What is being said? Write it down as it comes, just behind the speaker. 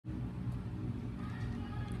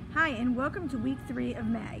Hi, and welcome to week 3 of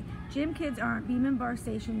May. Gym kids are on beam and bar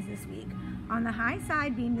stations this week. On the high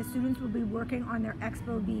side beam, the students will be working on their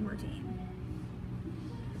expo beam routine.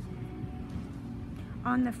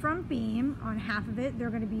 On the front beam, on half of it, they're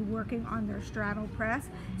going to be working on their straddle press.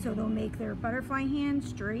 So they'll make their butterfly hands,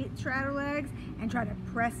 straight straddle legs, and try to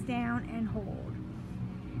press down and hold.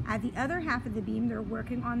 At the other half of the beam, they're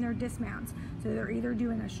working on their dismounts. So they're either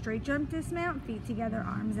doing a straight jump dismount, feet together,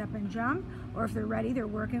 arms up and jump, or if they're ready, they're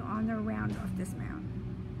working on their round off dismount.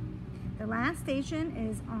 The last station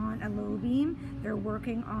is on a low beam. They're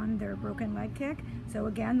working on their broken leg kick. So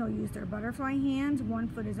again, they'll use their butterfly hands. One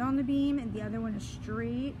foot is on the beam and the other one is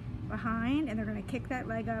straight behind, and they're gonna kick that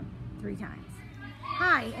leg up 3 times.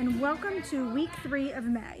 Hi, and welcome to week 3 of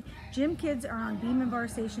May. Gym kids are on beam and bar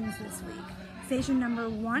stations this week. Station number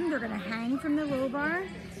 1, they're gonna hang from the low bar,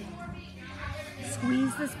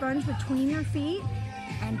 squeeze the sponge between your feet,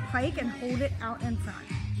 and pike and hold it out in front.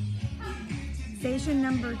 Station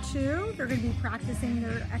number 2, they're gonna be practicing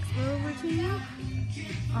their expo routine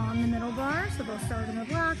on the middle bar. So they'll start in the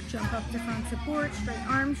block, jump up to front support, straight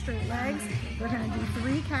arms, straight legs. They're gonna do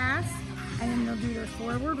 3 casts, and then they'll do their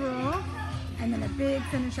forward roll, and then a big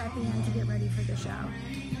finish at the end to get ready for the show.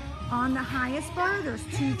 On the highest bar, there's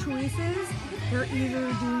 2 choices. They're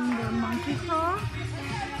either doing their monkey crawl,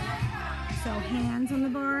 so hands on the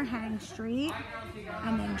bar, hang straight,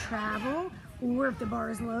 and then travel, or if the bar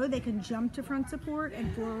is low, they can jump to front support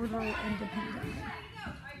and forward roll independently.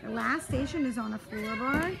 The last station is on a floor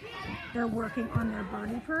bar. They're working on their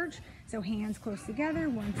birdie perch, so hands close together,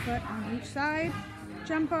 1 foot on each side,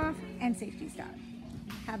 jump off, and safety stop.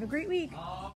 Have a great week.